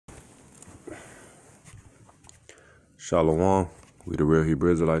Shalom. We the real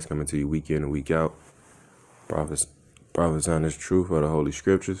Hebrew Israelites coming to you week in and week out. Prophets on this truth of the Holy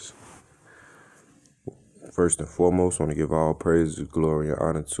Scriptures. First and foremost, I want to give all praise, glory, and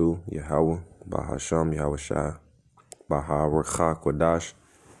honor to Yahweh, Bahasham, Yahweh Shai, Baha-Rakha Kodash.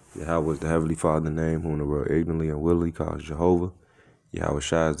 Yahweh is the Heavenly Father name, whom the world ignorantly and willingly calls Jehovah. Yahweh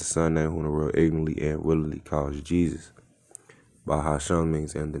Shai is the Son name, whom the world ignorantly and willingly calls Jesus. Bahasham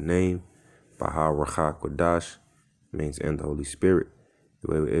means in the name. Baha-Rakha Kodash means in the Holy Spirit. The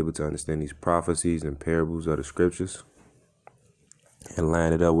way we're able to understand these prophecies and parables of the Scriptures and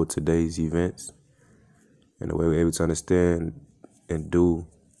line it up with today's events, and the way we're able to understand and do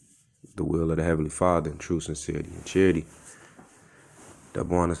the will of the Heavenly Father in true sincerity and charity.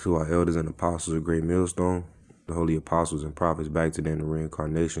 Double honor to our elders and apostles of Great Millstone, the holy apostles and prophets back to them, the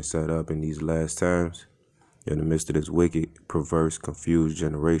reincarnation set up in these last times in the midst of this wicked, perverse, confused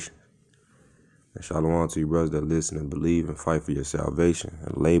generation. And shalom to you brothers that listen and believe and fight for your salvation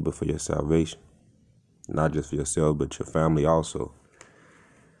and labor for your salvation. Not just for yourself, but your family also.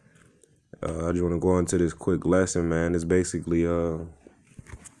 I just want to go into this quick lesson, man. It's basically an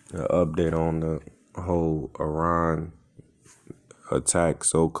update on the whole Iran attack,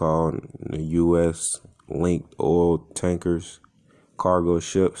 so-called, the U.S. linked oil tankers, cargo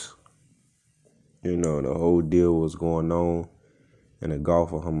ships. You know, the whole deal was going on in the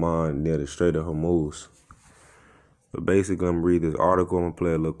Gulf of Oman near the Strait of Hormuz. But basically, I'm going to read this article. I'm going to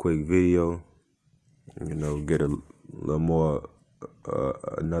play a little quick video, you know, get a little more,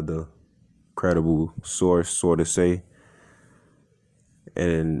 another credible source, sort of say.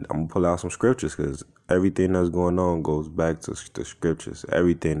 And I'm going to pull out some scriptures because everything that's going on goes back to the scriptures.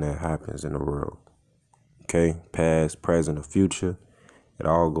 Everything that happens in the world. Okay? Past, present, or future. It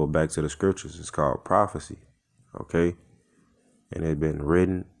all go back to the scriptures. It's called prophecy. Okay? And it's been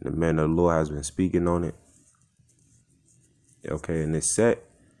written. The man of the Lord has been speaking on it. Okay, and it's set.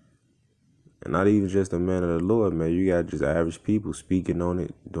 And not even just the man of the Lord, man. You got just average people speaking on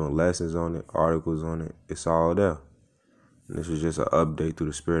it, doing lessons on it, articles on it. It's all there. And this is just an update through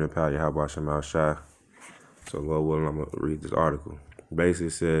the spirit and power of Yahweh Shai Shai. So, Lord willing, I'm going to read this article. Basically,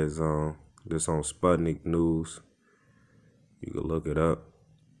 it says, this on Sputnik News. You can look it up.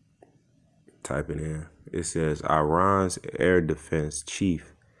 Type it in. It says, Iran's air defense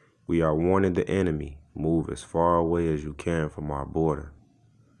chief, we are warning the enemy, move as far away as you can from our border.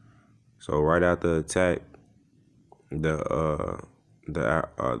 So right after the attack, the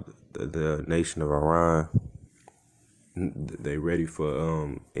nation of Iran, they ready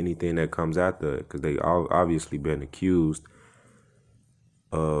for anything that comes after it, because they obviously been accused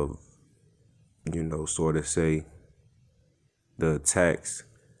of, you know, sort of say the attacks,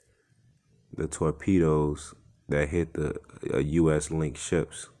 the torpedoes that hit the U.S. linked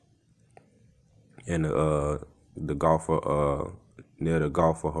ships in the Gulf of near the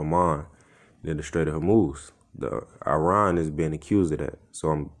Gulf of Oman, near the Strait of Hormuz. Iran is being accused of that, so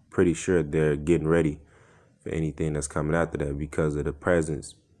I'm pretty sure they're getting ready for anything that's coming after that because of the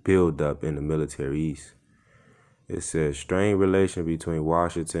presence build up in the military east. It says strained relation between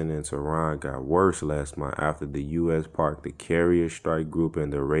Washington and Tehran got worse last month after the U.S. parked the carrier strike group in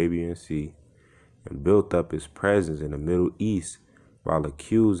the Arabian Sea and built up its presence in the Middle East while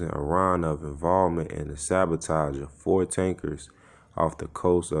accusing Iran of involvement in the sabotage of 4 tankers off the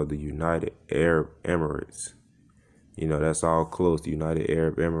coast of the United Arab Emirates. You know, that's all close. The United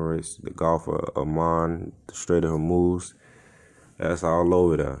Arab Emirates, the Gulf of Oman, the Strait of Hormuz. That's all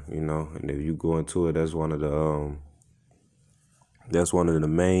over there, you know. And if you go into it, that's one of the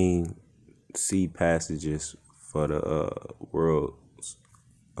main sea passages for the world's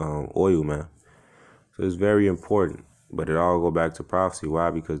oil, man. So it's very important. But it all go back to prophecy.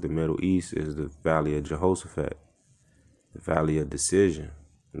 Why? Because the Middle East is the valley of Jehoshaphat, the valley of decision.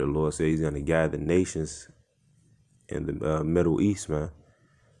 And the Lord says he's going to guide the nations in the Middle East, man.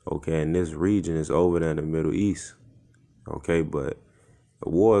 Okay, and this region is over there in the Middle East. Okay, but a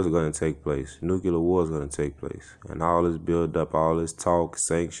war is going to take place. Nuclear war is going to take place. And all this build up, all this talk,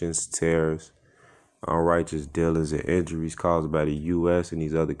 sanctions, tariffs, unrighteous dealings, and injuries caused by the U.S. and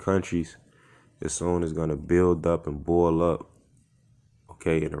these other countries, as soon as going to build up and boil up.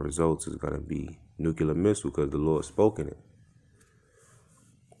 Okay, and the results is going to be nuclear missile because the Lord spoke in it.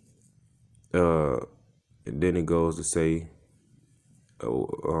 And then it goes to say,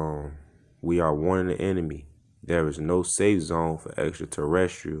 we are warning the enemy. There is no safe zone for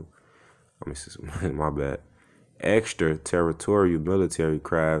extraterritorial military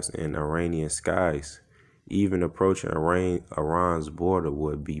crafts in Iranian skies. Even approaching Iran's border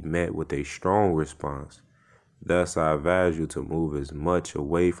would be met with a strong response. Thus, I advise you to move as much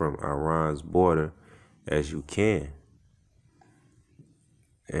away from Iran's border as you can.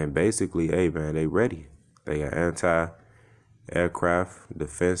 And basically, hey man, they ready. They got anti-aircraft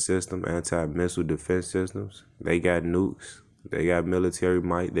defense system, anti-missile defense systems. They got nukes. They got military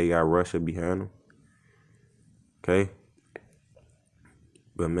might. They got Russia behind them. Okay?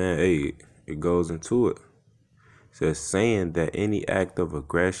 But man, hey, it goes into it. It says, saying that any act of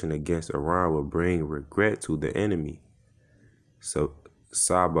aggression against Iran will bring regret to the enemy. So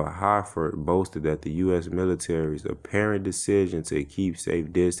Sabah Harford boasted that the U.S. military's apparent decision to keep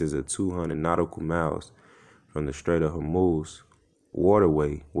safe distance of 200 nautical miles from the Strait of Hormuz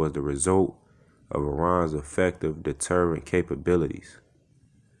waterway was the result of Iran's effective deterrent capabilities.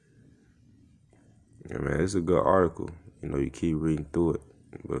 Yeah, man, it's a good article. You keep reading through it.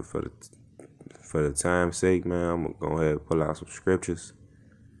 But for the time's sake, man, I'm going to go ahead and pull out some scriptures.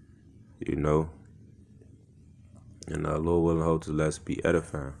 And Lord willing, hope to let's be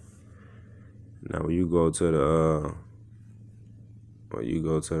edifying. Now, when you go to the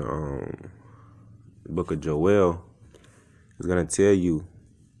book of Joel, it's gonna tell you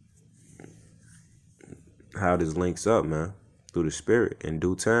how this links up, man, through the Spirit in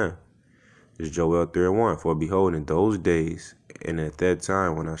due time. It's Joel 3:1. For behold, in those days and at that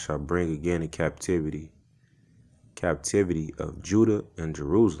time, when I shall bring again the captivity of Judah and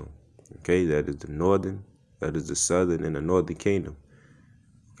Jerusalem. Okay, that is the southern and the northern kingdom.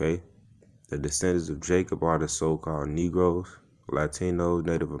 Okay. The descendants of Jacob are the so-called Negroes, Latinos,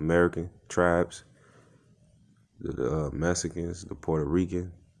 Native American tribes, the Mexicans, the Puerto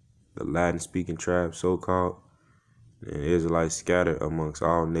Rican, the Latin-speaking tribes, so-called, and Israelites scattered amongst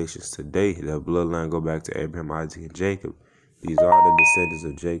all nations today. That bloodline go back to Abraham, Isaac, and Jacob. These are the descendants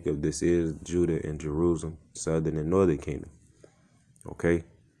of Jacob. This is Judah and Jerusalem, southern and northern kingdom. Okay?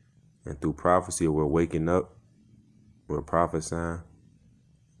 And through prophecy, we're waking up, we're prophesying,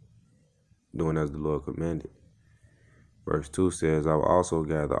 doing as the Lord commanded. Verse 2 says, I will also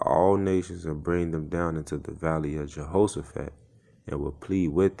gather all nations and bring them down into the valley of Jehoshaphat, and will plead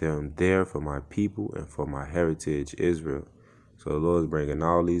with them there for my people and for my heritage, Israel. So the Lord is bringing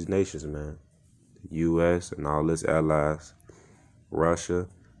all these nations, man. The U.S. and all its allies, Russia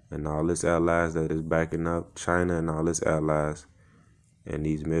and all its allies that is backing up, China and all its allies, and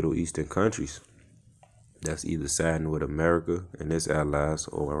these Middle Eastern countries. That's either siding with America and its allies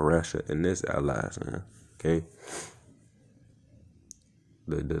or Russia and its allies, man. Okay?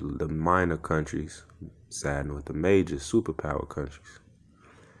 The minor countries siding with the major superpower countries.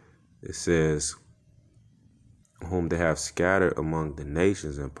 It says, whom they have scattered among the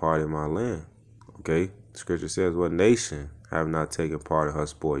nations and parted my land. Okay? Scripture says, what nation have not taken part in her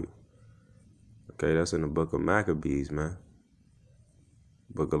spoil? Okay, that's in the book of Maccabees, man.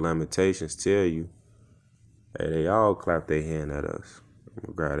 Book of Lamentations tell you, hey, they all clap their hand at us. I'm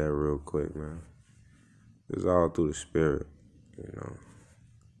gonna grab that real quick, man. It's all through the Spirit,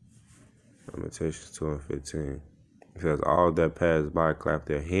 Lamentations 2:15. It says, all that pass by clap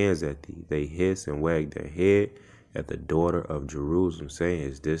their hands at thee. They hiss and wag their head at the daughter of Jerusalem, saying,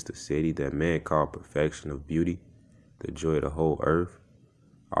 is this the city that man called perfection of beauty, the joy of the whole earth?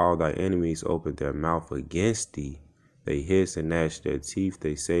 All thy enemies open their mouth against thee. They hiss and gnash their teeth.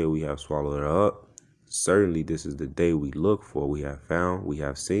 They say, we have swallowed her up. Certainly this is the day we look for. We have found, we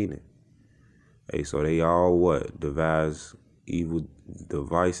have seen it. Hey, so they all what? Devise evil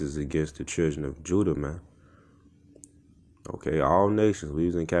devices against the children of Judah, man. Okay, all nations. We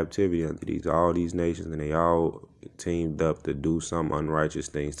was in captivity under all these nations, and they all teamed up to do some unrighteous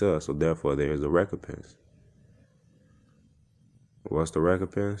things to us. So therefore, there is a recompense. What's the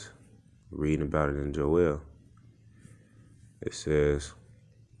recompense? Reading about it in Joel. It says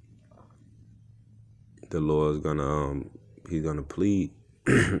the Lord's he's gonna plead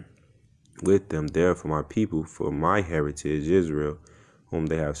with them there for my people, for my heritage, Israel, whom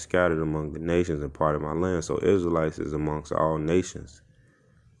they have scattered among the nations and part of my land. So Israelites is amongst all nations.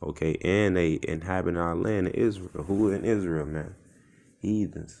 Okay, and they inhabit our land in Israel. Who in Israel, man?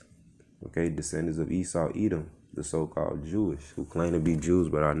 Heathens. Okay, descendants of Esau, Edom, the so-called Jewish, who claim to be Jews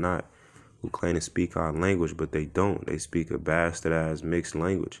but are not, who claim to speak our language but they don't. They speak a bastardized mixed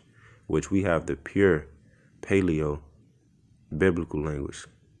language, which we have the pure paleo biblical language,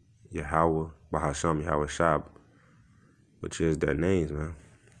 Yahweh, Bahasham, Yahweh Shab, which is their names, man.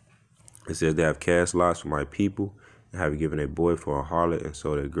 It says they have cast lots for my people and have given a boy for a harlot and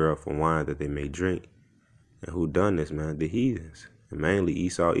sold a girl for wine that they may drink. And who done this, man? The heathens, and mainly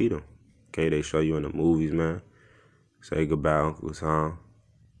Esau, Edom. Okay, they show you in the movies, man. Say goodbye, Uncle Tom.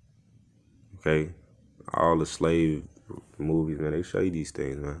 Okay, all the slave movies, man, they show you these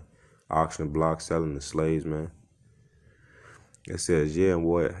things, man. Auction block selling the slaves, man. It says, yeah, and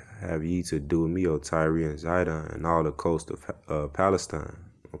what have ye to do with me, O Tyre and Zidon, and all the coast of Palestine?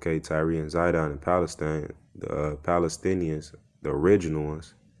 Okay, Tyre and Zidon in Palestine, the Palestinians, the original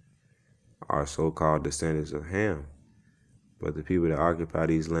ones, are so-called descendants of Ham. But the people that occupy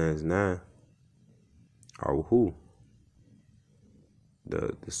these lands now are who?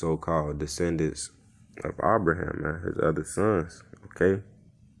 The so-called descendants of Abraham, man, his other sons. Okay,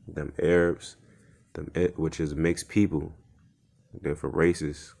 them Arabs, which is mixed people, different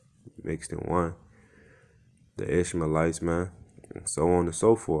races mixed in one. The Ishmaelites, man, and so on and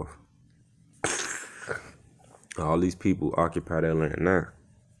so forth. All these people occupy that land now.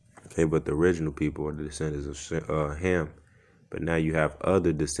 Okay, but the original people are the descendants of Ham. But now you have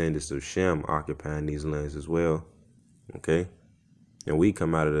other descendants of Shem occupying these lands as well. Okay, and we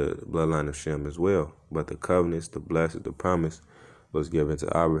come out of the bloodline of Shem as well. But the covenants, the blessing, the promise was given to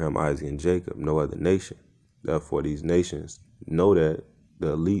Abraham, Isaac, and Jacob, no other nation. Therefore, these nations know that,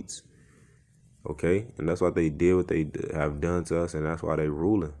 the elites. Okay, and that's why they did what they have done to us, and that's why they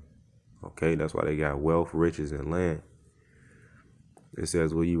ruling. Okay, that's why they got wealth, riches, and land. It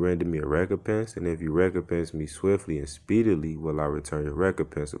says, will you render me a recompense? And if you recompense me swiftly and speedily, will I return your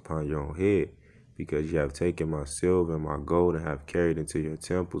recompense upon your own head? Because you have taken my silver and my gold, and have carried into your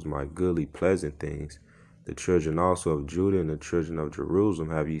temples my goodly pleasant things. The children also of Judah and the children of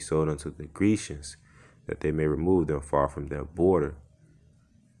Jerusalem have ye sold unto the Grecians, that they may remove them far from their border.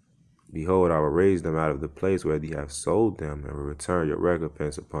 Behold, I will raise them out of the place where ye have sold them, and will return your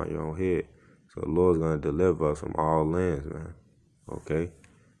recompense upon your own head. So the Lord's going to deliver us from all lands, man. Okay?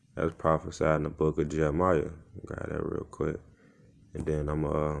 That's prophesied in the book of Jeremiah. Grab that real quick. And then I'm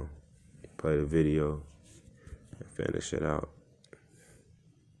going to play the video and finish it out.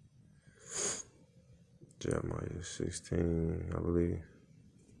 Jeremiah 16, I believe.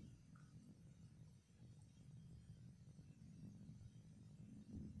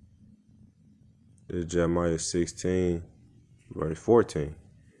 This is Jeremiah 16, verse 14. It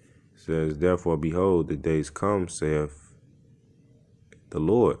says, therefore, behold, the days come, saith the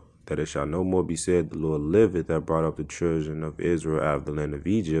Lord, that it shall no more be said, the Lord liveth, that brought up the children of Israel out of the land of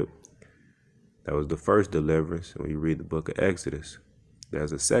Egypt. That was the first deliverance. When you read the book of Exodus,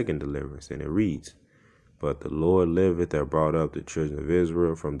 there's a second deliverance, and it reads, but the Lord liveth, that brought up the children of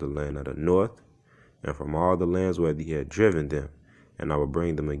Israel from the land of the north, and from all the lands where he had driven them. And I will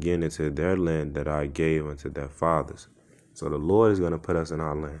bring them again into their land that I gave unto their fathers. So the Lord is going to put us in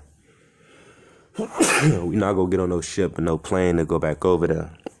our land. We're not going to get on no ship and no plane to go back over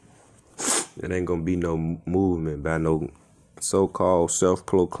there. It ain't going to be no movement by no so-called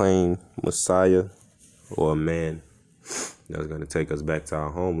self-proclaimed Messiah or a man that's going to take us back to our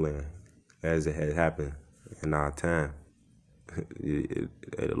homeland as it had happened in our time. The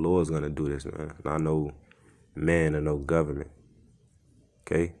Lord's going to do this, man. Not no man or no government.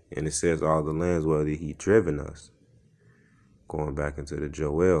 Okay, and it says all the lands where he driven us. Going back into the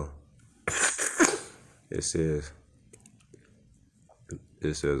Joel, it says,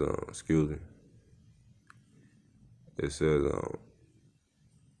 excuse me. It says,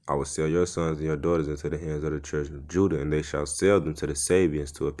 I will sell your sons and your daughters into the hands of the children of Judah, and they shall sell them to the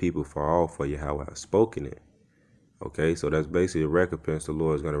Sabians, to a people far off, for Yahweh has spoken it. Okay, so that's basically a recompense the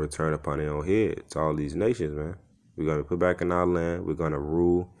Lord is going to return upon their own head to all these nations, man. We're going to put back in our land. We're going to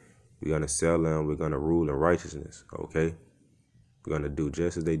rule. We're going to sell them. We're going to rule in righteousness. Okay? We're going to do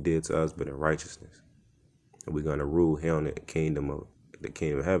just as they did to us, but in righteousness. And we're going to rule here on the kingdom of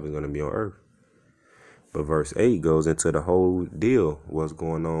heaven is going to be on earth. But verse 8 goes into the whole deal, what's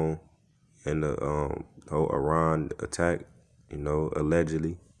going on in the whole Iran attack,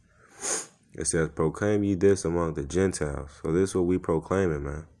 allegedly. It says, proclaim ye this among the Gentiles. So this is what we proclaiming,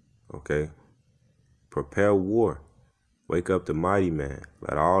 man. Okay? Prepare war. Wake up the mighty man.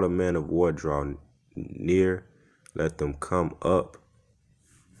 Let all the men of war draw near. Let them come up.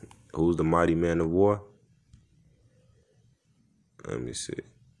 Who's the mighty man of war? Let me see.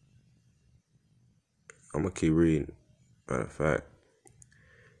 I'm going to keep reading. Matter of fact,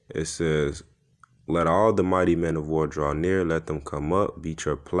 it says, let all the mighty men of war draw near. Let them come up. Beat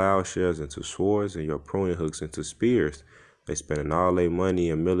your plowshares into swords and your pruning hooks into spears. They spending all their money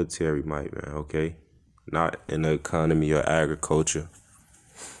in military might, man. Okay? Not in the economy or agriculture.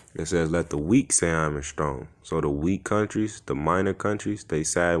 It says, let the weak say I am strong. So the weak countries, the minor countries, they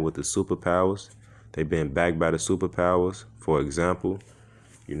side with the superpowers. They been backed by the superpowers. For example,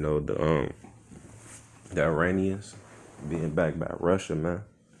 the Iranians being backed by Russia, man.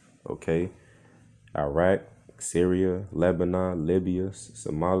 Okay. Iraq, Syria, Lebanon, Libya,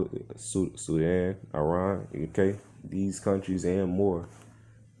 Somalia, Sudan, Iran. Okay. These countries and more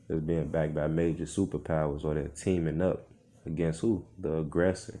is being backed by major superpowers, or they're teaming up against who? The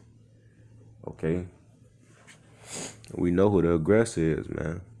aggressor. Okay. We know who the aggressor is,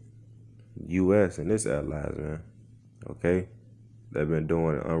 man. U.S. and its allies, man. Okay? They've been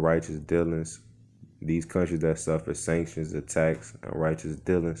doing unrighteous dealings. These countries that suffer sanctions, attacks, unrighteous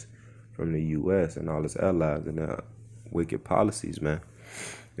dealings from the U.S. and all its allies and their wicked policies, man.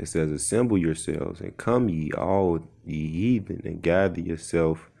 It says, assemble yourselves and come ye all ye heathen and gather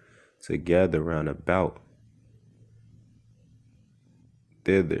yourself together round about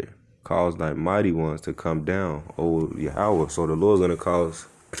thither. Cause thy mighty ones to come down, O Yahweh. So the Lord's going to cause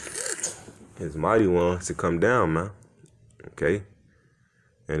his mighty ones to come down, man. Okay?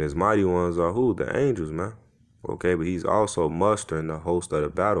 And his mighty ones are who? The angels, man. Okay, but he's also mustering the host of the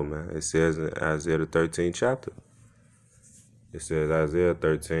battle, man. It says in Isaiah the 13th chapter. It says Isaiah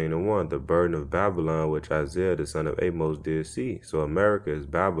 13:1, the burden of Babylon, which Isaiah the son of Amos did see. So America is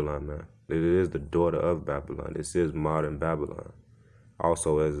Babylon, man. It is the daughter of Babylon. This is modern Babylon.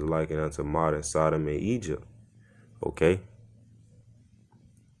 Also as likened unto modern Sodom and Egypt. Okay?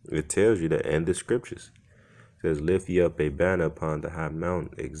 It tells you that in the scriptures. It says, lift ye up a banner upon the high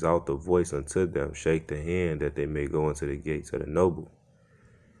mountain, exalt the voice unto them, shake the hand that they may go into the gates of the noble.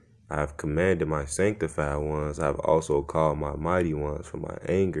 I have commanded my sanctified ones, I have also called my mighty ones from my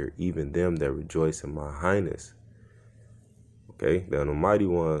anger, even them that rejoice in my highness. Okay, they're the mighty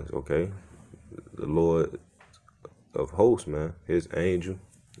ones, okay? The Lord of hosts, man, his angel.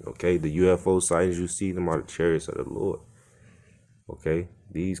 Okay, the UFO sightings you see, them are the chariots of the Lord. Okay,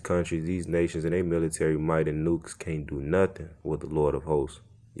 these countries, these nations, and their military might and nukes can't do nothing with the Lord of hosts,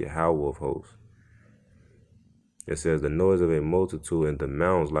 Yahweh of hosts. It says, the noise of a multitude in the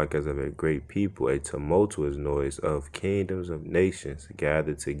mountains like as of a great people, a tumultuous noise of kingdoms of nations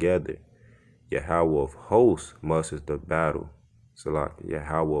gathered together. Yahweh of hosts musters the battle. So like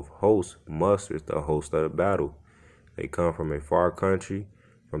Yahweh of hosts musters the host of the battle. They come from a far country,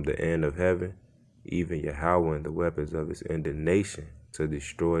 from the end of heaven, even Yahweh and the weapons of his indignation to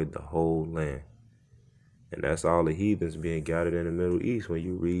destroy the whole land. And that's all the heathens being gathered in the Middle East when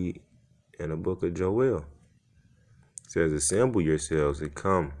you read in the book of Joel. It says, assemble yourselves and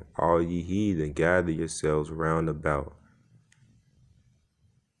come, all ye heathen, gather yourselves round about.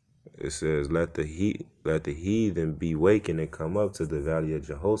 It says, let the heathen be wakened and come up to the valley of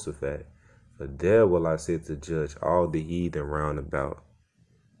Jehoshaphat, for there will I sit to judge all the heathen round about.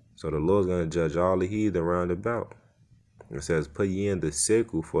 So the Lord's going to judge all the heathen round about. It says, put ye in the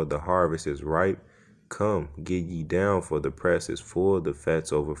sickle, for the harvest is ripe. Come, get ye down, for the press is full, the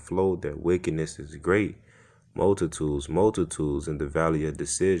fats overflow, their wickedness is great. Multitudes, multitudes in the valley of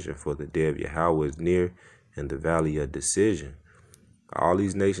decision, for the day of Yahweh is near in the valley of decision. All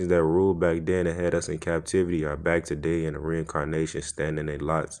these nations that ruled back then and had us in captivity are back today in a reincarnation, standing in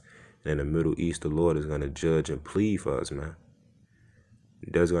lots. And in the Middle East, the Lord is going to judge and plead for us, man.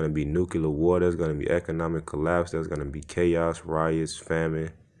 There's going to be nuclear war. There's going to be economic collapse. There's going to be chaos, riots,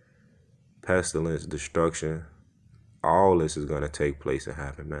 famine, pestilence, destruction. All this is going to take place and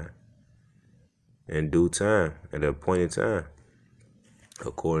happen, man. In due time, at the appointed time,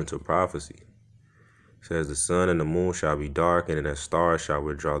 according to prophecy. It says the sun and the moon shall be darkened and the stars shall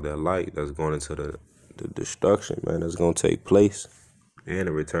withdraw their light. That's going into the destruction, man. That's going to take place. And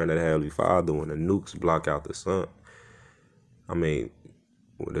the return of the Heavenly Father when the nukes block out the sun. I mean,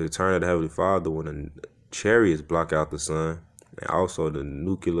 the return of the Heavenly Father when the chariots block out the sun. And also the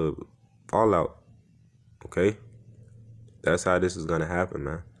nuclear fallout. Okay? That's how this is going to happen,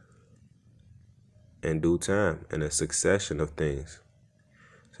 man. In due time, in a succession of things.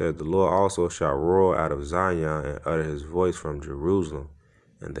 It says the Lord also shall roar out of Zion and utter his voice from Jerusalem,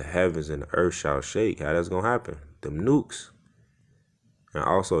 and the heavens and the earth shall shake. How that's gonna happen? Them nukes. And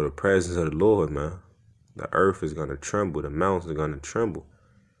also the presence of the Lord, man. The earth is gonna tremble, the mountains are gonna tremble.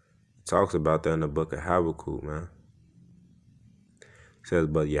 It talks about that in the book of Habakkuk, man. It says,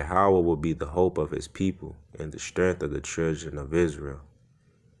 but Yahweh will be the hope of his people and the strength of the children of Israel.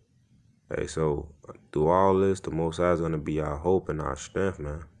 Hey, so through all this, the Most High is going to be our hope and our strength,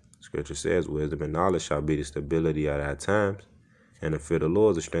 man. Scripture says, wisdom and knowledge shall be the stability at our times, and the fear of the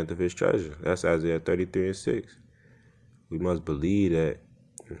Lord is the strength of his treasure. That's Isaiah 33:6. We must believe that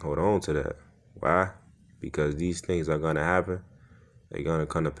and hold on to that. Why? Because these things are going to happen. They're going to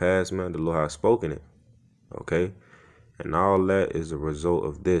come to pass, man. The Lord has spoken it. Okay? And all that is a result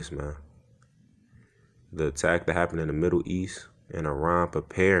of this, man. The attack that happened in the Middle East, and Iran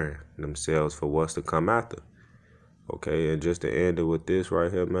preparing themselves for what's to come after. Okay, and just to end it with this right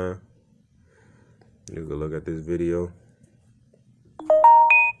here, man. You can look at this video.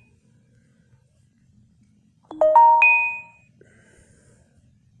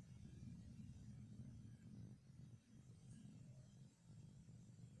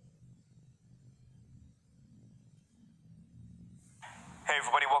 Hey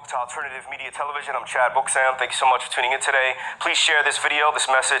everybody, welcome to Alternative Media Television. I'm Chad Booksam. Thank you so much for tuning in today. Please share this video.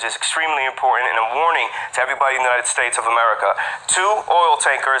 This message is extremely important and a warning to everybody in the United States of America. 2 oil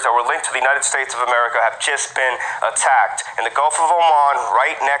tankers that were linked to the United States of America have just been attacked in the Gulf of Oman,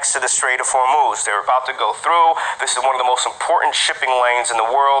 right next to the Strait of Hormuz. They're about to go through. This is one of the most important shipping lanes in the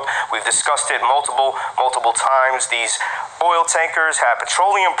world. We've discussed it multiple times. These oil tankers had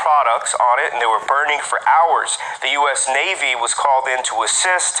petroleum products on it and they were burning for hours. The U.S. Navy was called in to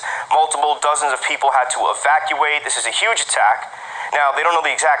assist. Multiple dozens of people had to evacuate. This is a huge attack. Now, they don't know the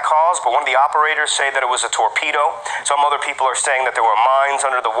exact cause, but one of the operators say that it was a torpedo. Some other people are saying that there were mines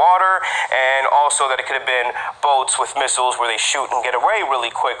under the water, and also that it could have been boats with missiles where they shoot and get away really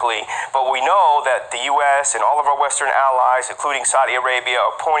quickly. But we know that the U.S. and all of our Western allies, including Saudi Arabia,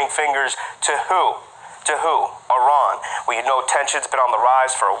 are pointing fingers to who? To who? Iran. We know tensions been on the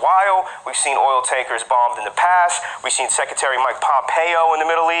rise for a while. We've seen oil tankers bombed in the past. We've seen Secretary Mike Pompeo in the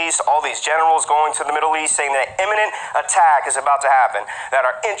Middle East, all these generals going to the Middle East saying that imminent attack is about to happen, that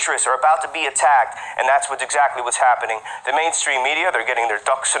our interests are about to be attacked, and that's exactly what's happening. The mainstream media, they're getting their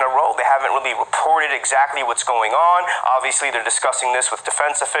ducks in a row. They haven't really reported exactly what's going on. Obviously, they're discussing this with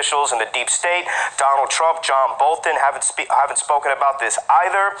defense officials in the deep state. Donald Trump, John Bolton haven't spoken about this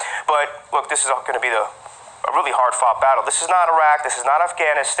either. But look, this is going to be a really hard-fought battle. This is not Iraq. This is not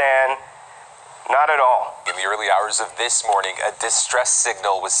Afghanistan. Not at all. In the early hours of this morning, a distress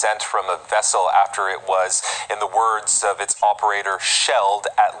signal was sent from a vessel after it was, in the words of its operator, shelled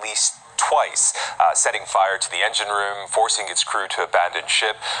at least twice, setting fire to the engine room, forcing its crew to abandon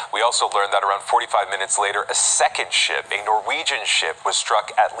ship. We also learned that around 45 minutes later, a second ship, a Norwegian ship, was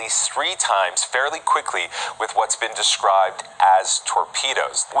struck at least 3 times fairly quickly with what's been described as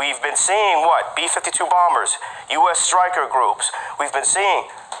torpedoes. We've been seeing what? B-52 bombers, U.S. striker groups. We've been seeing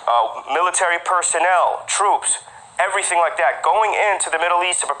military personnel, troops, everything like that going into the Middle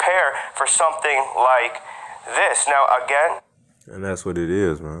East to prepare for something like this. Now, again... And that's what it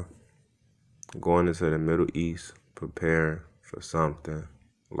is, man. Going into the Middle East, preparing for something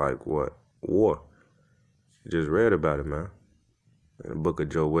like what? War. You just read about it, man. In the book of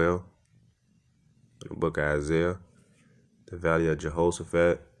Joel, in the book of Isaiah, the valley of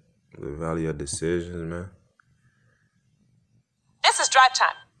Jehoshaphat, the valley of decisions, man. This is drive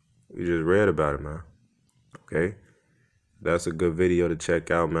time. We just read about it, man. Okay? That's a good video to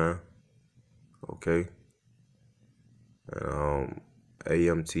check out, man. Okay? And,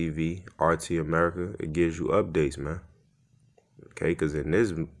 AMTV, RT America, it gives you updates, man. Okay, because in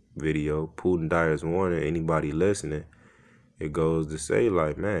this video, Putin Dyer's warning anybody listening, it goes to say,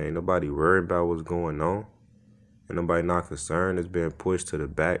 like, man, ain't nobody worried about what's going on. Ain't nobody not concerned. It's been pushed to the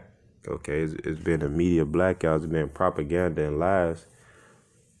back. Okay, it's been a media blackout. It's been propaganda and lies.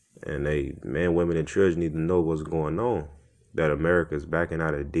 And men, women, and children need to know what's going on. That America's backing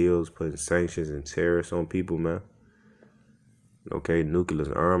out of deals, putting sanctions and tariffs on people, man. Okay,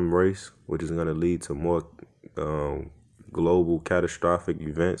 nuclear arms race, which is going to lead to more global catastrophic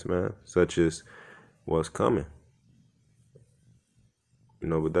events, man, such as what's coming. You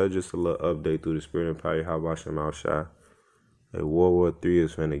know, but that's just a little update through the spirit and power. How about your mouth shy? Hey, World War III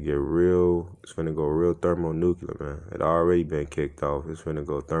is finna get real. It's finna go real thermonuclear, man. It already been kicked off. It's finna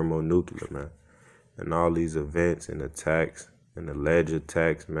go thermonuclear, man. And all these events and attacks and alleged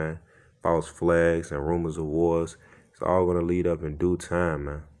attacks, man, false flags and rumors of wars. It's all going to lead up in due time,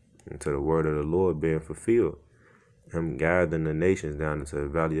 man, into the word of the Lord being fulfilled. Him guiding the nations down into the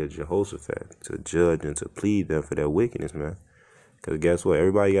valley of Jehoshaphat to judge and to plead them for their wickedness, man. Because guess what?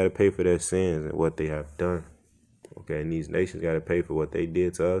 Everybody got to pay for their sins and what they have done. Okay, and these nations got to pay for what they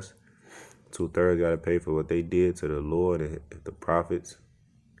did to us. 2/3 got to pay for what they did to the Lord and the prophets.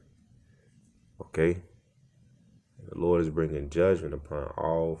 Okay? The Lord is bringing judgment upon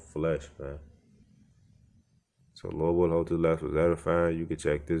all flesh, man. So Lord will hold to the left was edifying. You can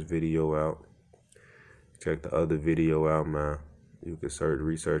check this video out. Check the other video out, man. You can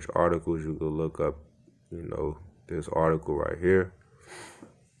research articles. You can look up, this article right here.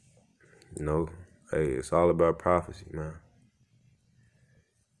 Hey, it's all about prophecy, man.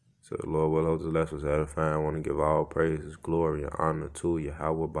 So the Lord will hold to the left was edifying. I want to give all praises, glory, and honor to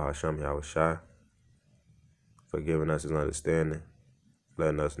Yahweh Bahasham Yahweh Shai for giving us his understanding,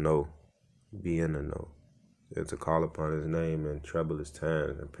 letting us know, be in the know. And to call upon his name in troublous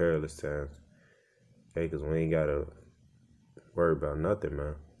times and perilous times. Okay, because we ain't got to worry about nothing,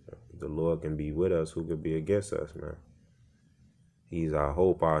 man. The Lord can be with us. Who could be against us, man? He's our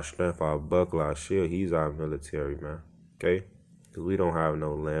hope, our strength, our buckler, our shield. He's our military, man. Okay? Because we don't have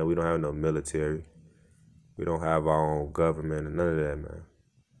no land. We don't have no military. We don't have our own government and none of that, man.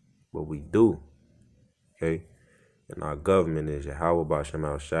 But we do. Okay? And our government is Yahweh Bashem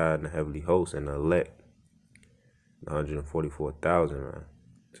Al Shad and the heavenly host and the elect. 144,000, man.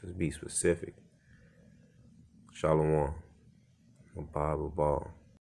 Just be specific. Shalom. Bible ball.